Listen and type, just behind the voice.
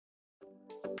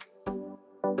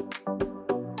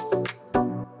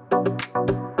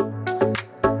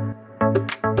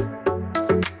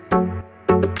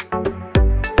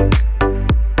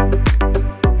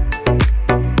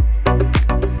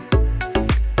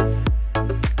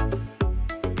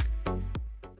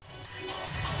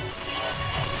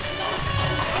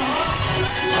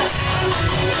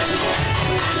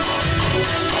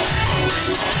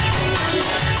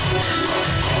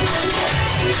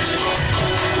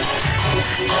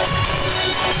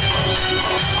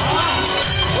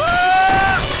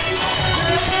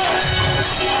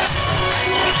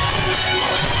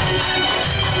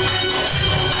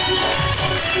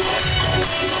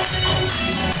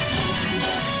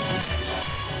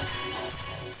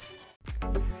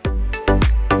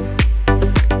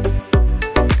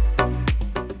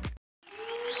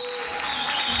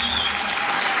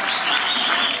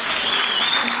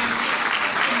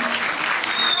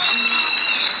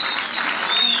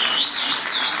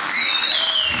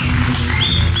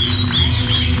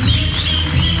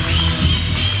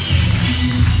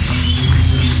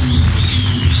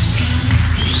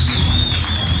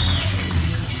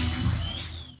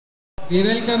We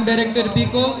welcome Director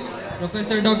Pico,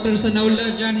 Professor Dr.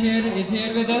 Sanaullah Jan is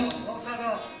here with us.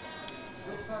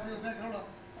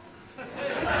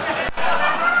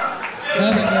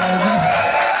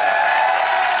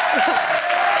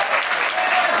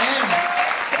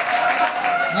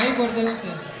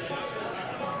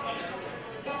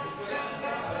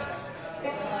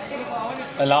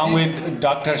 Along with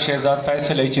Dr. Shehzad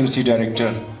Faisal, HMC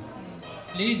Director.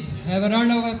 Please have a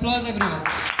round of applause, everyone.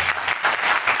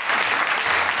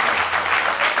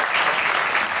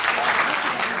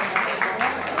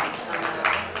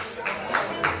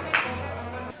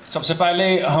 सबसे पहले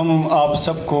हम आप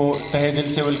सबको तहे दिल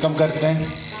से welcome करते हैं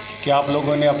कि आप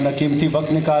लोगों ने अपना कीमती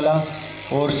वक्त निकाला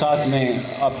और साथ में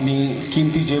अपनी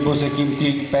कीमती जेबों से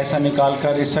कीमती पैसा निकाल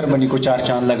कर इस सेरेमनी को चार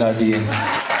चांद लगा दिए।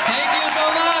 Thank you so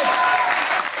much.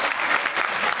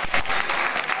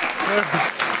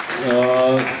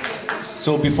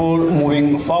 So before moving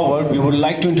forward, we would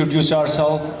like to introduce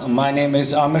ourselves. My name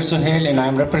is Amir Suhail and I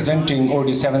am representing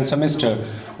OD 7th semester.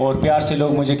 और प्यार से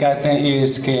लोग मुझे कहते हैं ये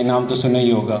इसके नाम तो सुना ही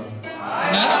होगा।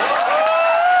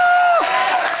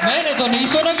 मैंने तो नहीं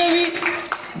सुना कभी।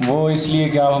 वो इसलिए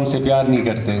कि आप हमसे प्यार नहीं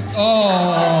करते।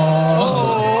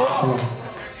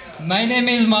 My name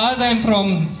is Mazhar. I am from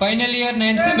final year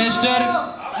 9th semester.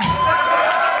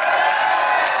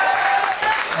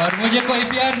 और मुझे कोई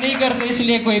प्यार नहीं करता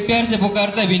इसलिए कोई प्यार से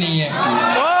पुकारता भी नहीं है।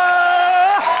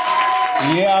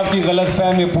 ये आपकी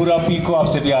गलतफहमी, पूरा पीको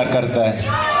आपसे प्यार करता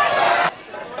है।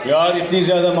 यार इतनी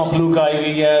ज़्यादा मखलूक आई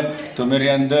हुई है तो मेरे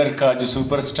अंदर का जो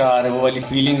सुपरस्टार है वो वाली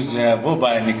फीलिंग्स जो है वो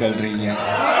बाहर निकल रही हैं।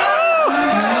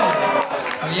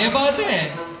 ये बात है,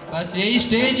 बस यही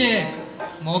स्टेज है,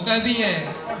 मौका भी है,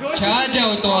 छा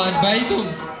जाओ तो आज भाई तुम।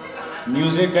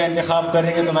 म्यूज़िक का इंतखाब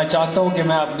करेंगे तो मैं चाहता हूँ कि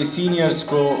मैं अपने सीनियर्स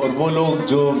को और वो लोग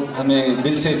जो हमें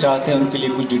दिल से चाहते हैं उनके लिए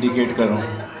कुछ डेडिकेट करूँ।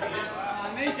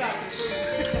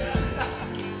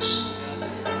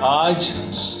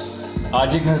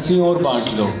 आज एक हंसी और बांट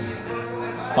लो,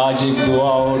 आज एक दुआ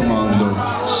और मांग लो,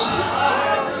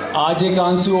 आज एक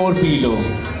आंसू और पी लो,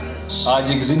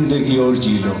 आज एक ज़िंदगी और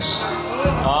जी लो,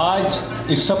 आज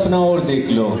एक सपना और देख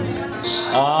लो,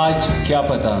 आज क्या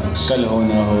पता कल हो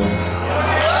ना हो।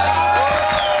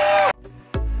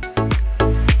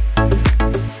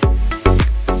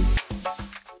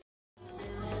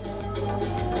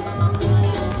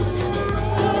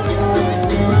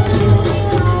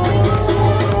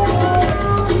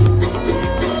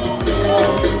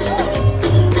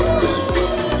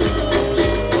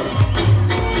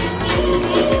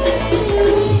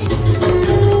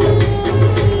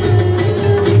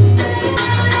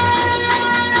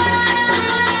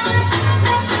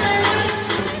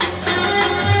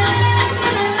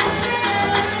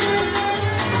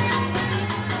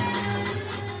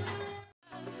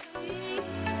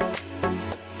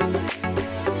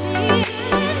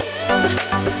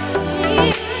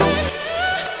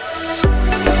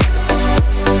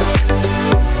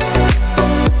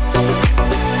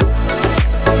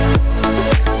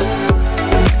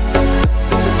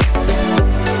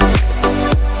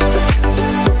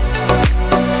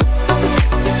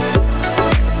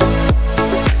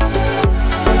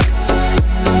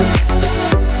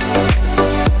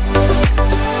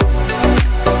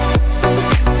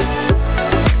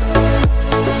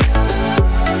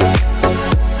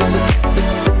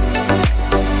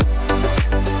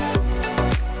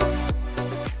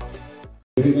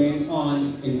 Remain on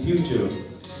in future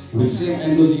with same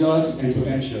enthusiasm and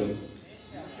potential.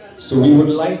 So we would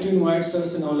like to invite Sir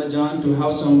Sanaullah Jan to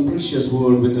have some precious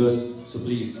word with us. So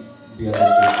please be at the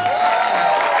stage.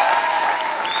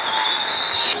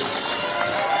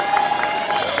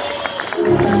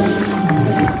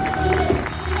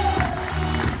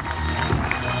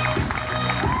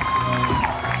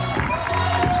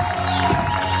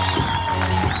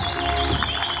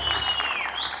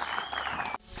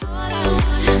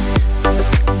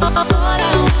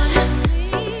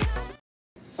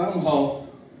 Somehow,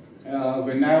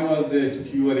 when I was a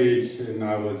pure age and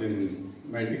I was in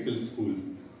medical school,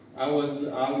 I was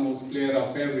almost player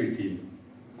of every team.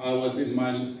 I was in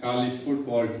my college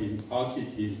football team, hockey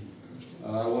team.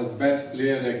 I was best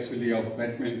player actually of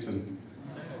badminton.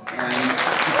 And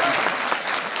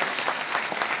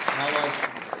I was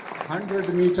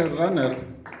 100-meter runner,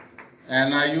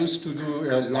 and I used to do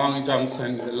long jumps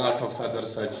and a lot of other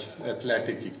such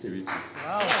athletic activities.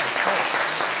 Wow.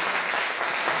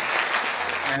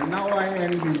 And now I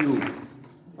envy you.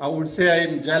 I would say I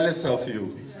am jealous of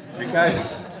you because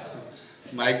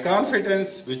my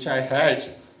confidence which I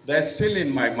had, that's still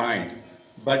in my mind.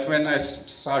 But when I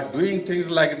start doing things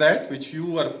like that, which you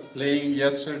were playing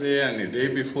yesterday and the day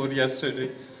before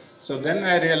yesterday, So then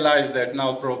I realized that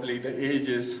now probably the age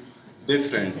is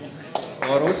different.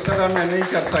 और उस तरह मैं नहीं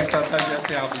कर सकता था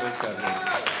जैसे आप लोग कर रहे हैं।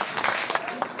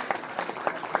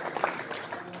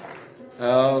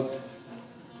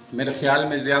 मेरे ख्याल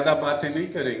में ज़्यादा बातें नहीं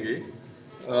करेंगे।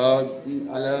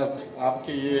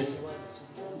 आपके ये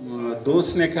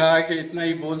दोस्त ने कहा कि इतना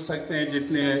ही बोल सकते हैं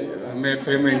जितने हमें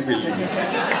payment milli.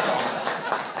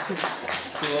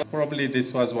 So probably this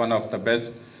was one of the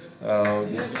best.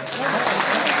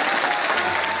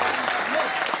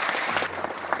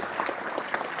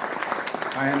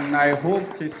 And I hope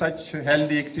that such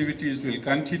healthy activities will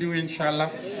continue, inshallah.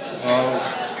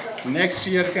 Next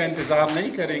year का इंतज़ार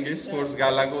नहीं करेंगे स्पोर्ट्स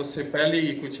गाला को, उससे पहले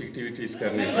ही कुछ एक्टिविटीज़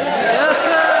करने हैं।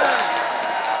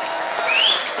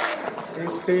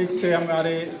 इस स्टेज से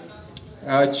हमारे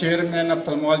chairman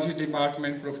ophthalmology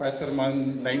department professor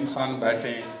Naeem Khan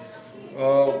बैठे हैं।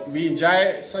 We enjoy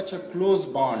such a close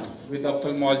bond with the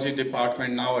ophthalmology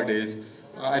department nowadays.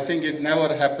 I think it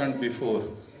never happened before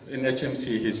in HMC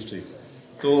history.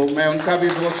 तो मैं उनका भी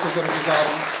बहुत शुक्रगुजार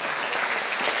हूँ।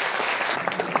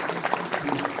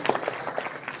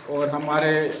 और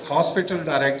हमारे हॉस्पिटल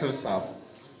डायरेक्टर साहब,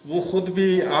 वो खुद भी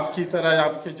आपकी तरह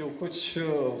आपके जो कुछ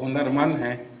हुनरमंद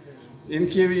हैं,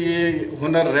 इनके भी ये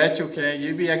हुनर रह चुके हैं,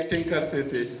 ये भी एक्टिंग करते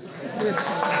थे।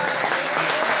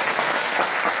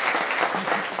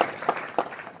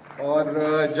 और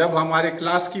जब हमारे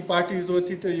क्लास की पार्टीज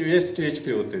होती तो ये स्टेज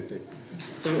पे होते थे।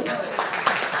 तो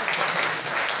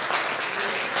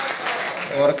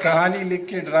और कहानी लिख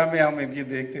के ड्रामे हम इनकी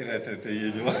देखते रहते थे। ये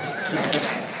जो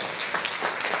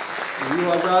He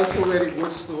was also very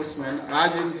good sportsman.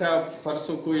 आज इनका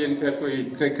परसों कोई इनका कोई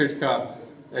क्रिकेट का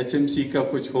HMC का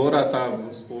कुछ हो रहा था,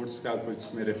 स्पोर्ट्स का कुछ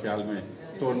मेरे ख्याल में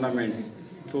टूर्नामेंट,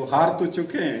 तो हार तो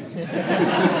चुके हैं।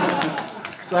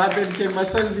 साथ इनके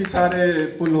मसल भी सारे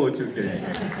पुल हो चुके हैं,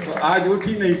 तो आज उठ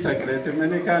ही नहीं सक रहे थे।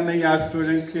 मैंने कहा नहीं, आज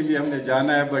स्टूडेंट्स के लिए हमने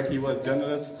जाना है, but he was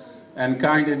generous and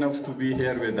kind enough to be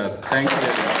here with us. Thank you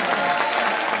very much.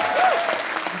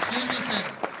 Excuse me, sir.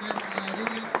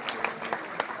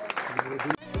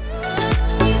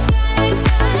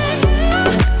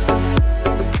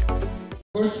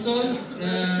 Also,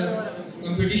 the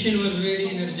competition was very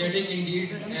energetic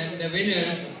indeed, and the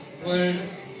winners were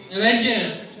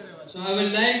Avengers. So I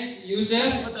would like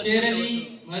Yusuf, Sher Ali,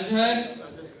 Mazhar,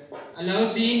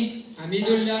 Alauddin,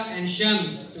 Hamidullah and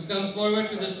Shams to come forward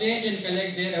to the stage and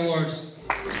collect their awards.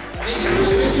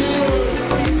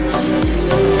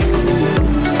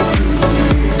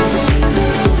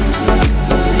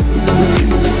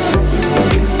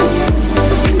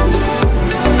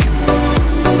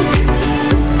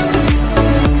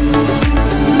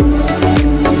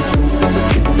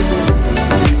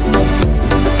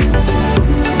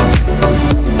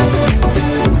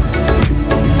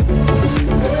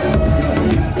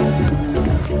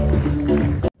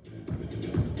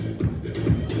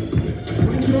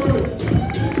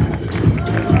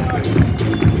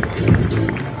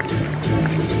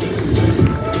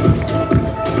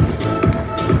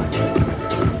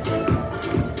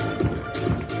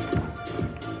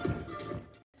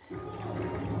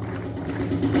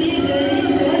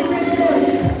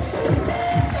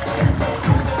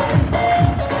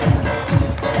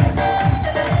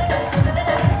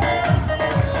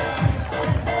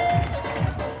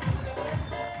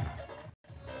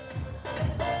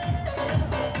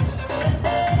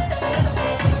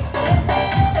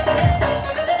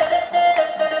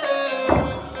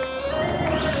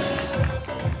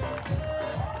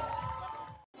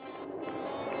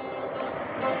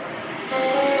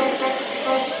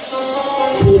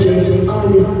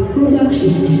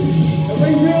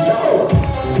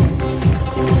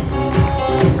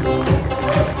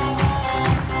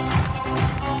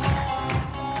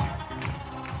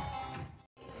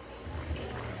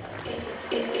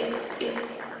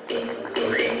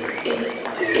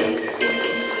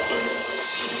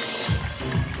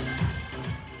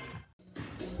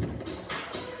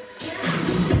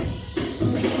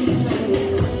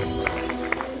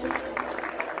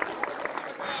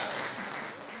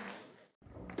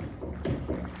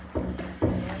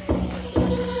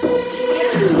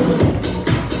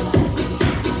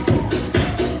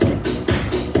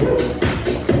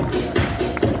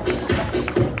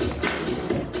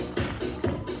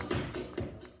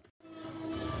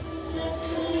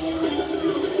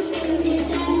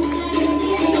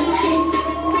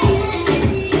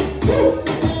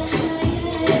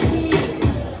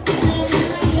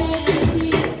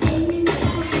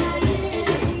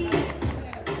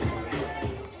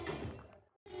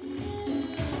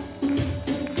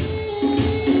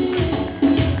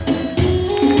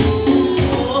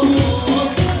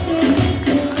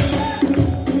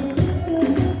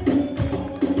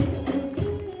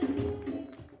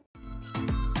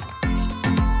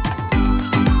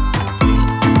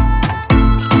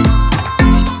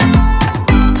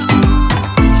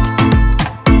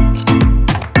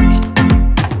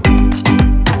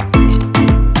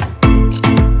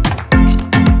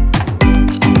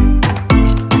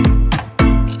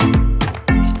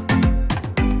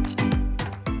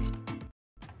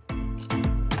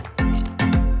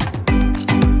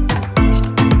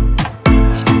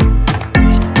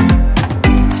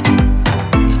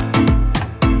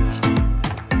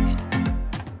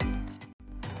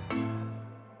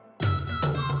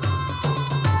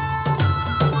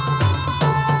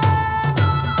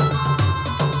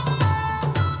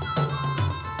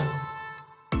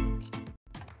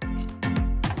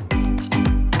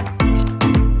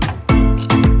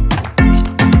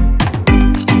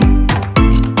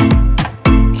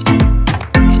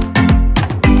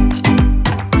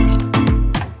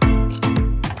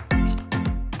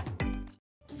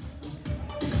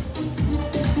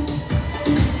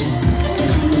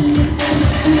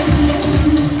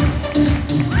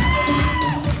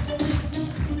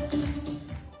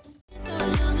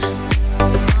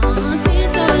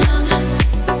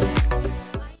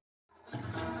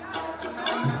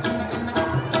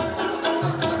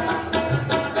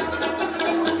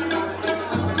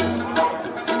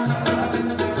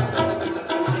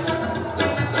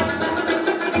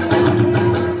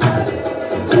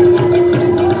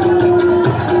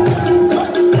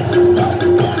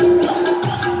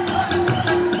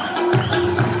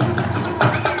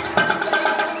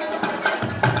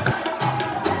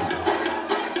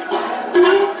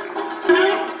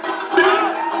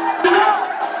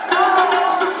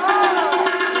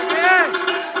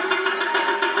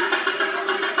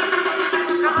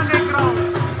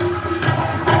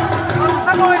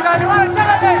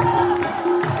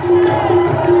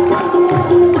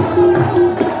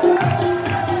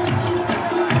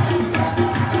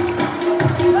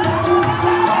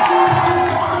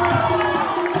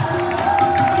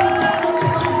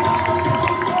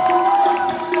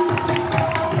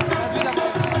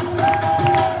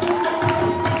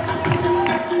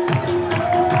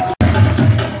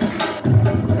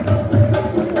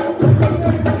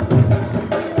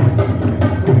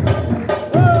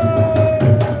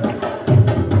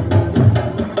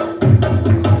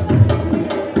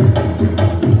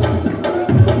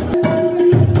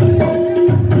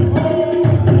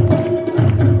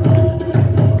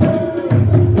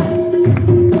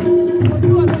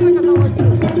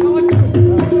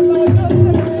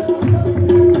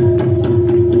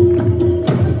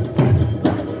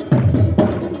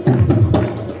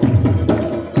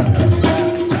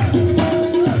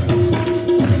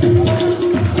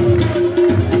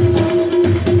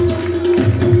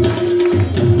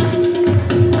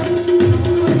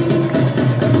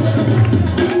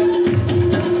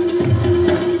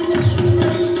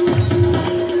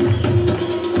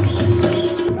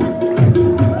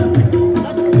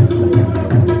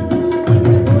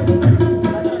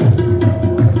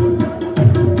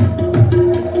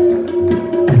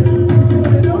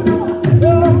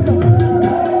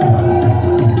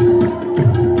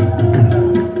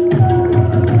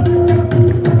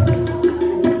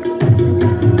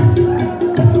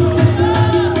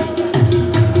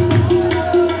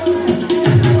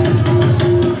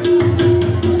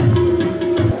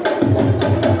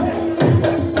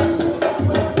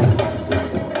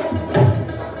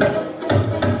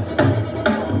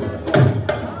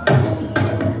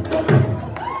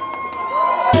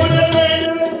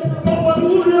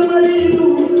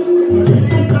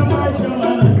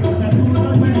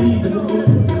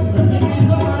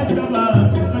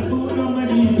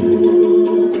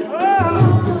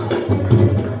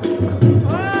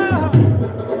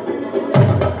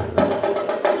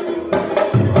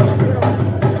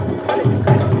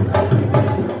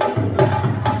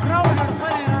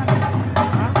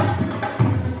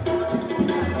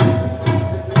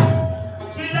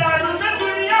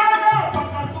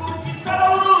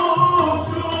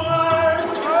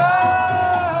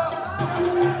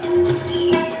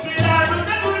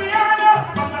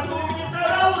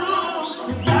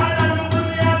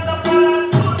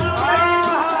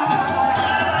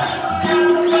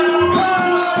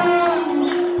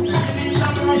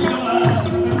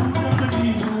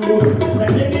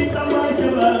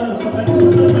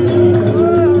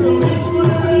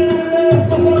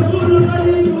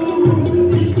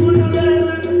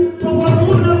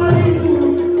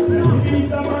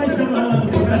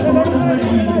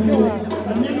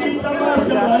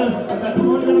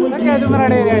 Sakit tu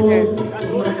merada dia je.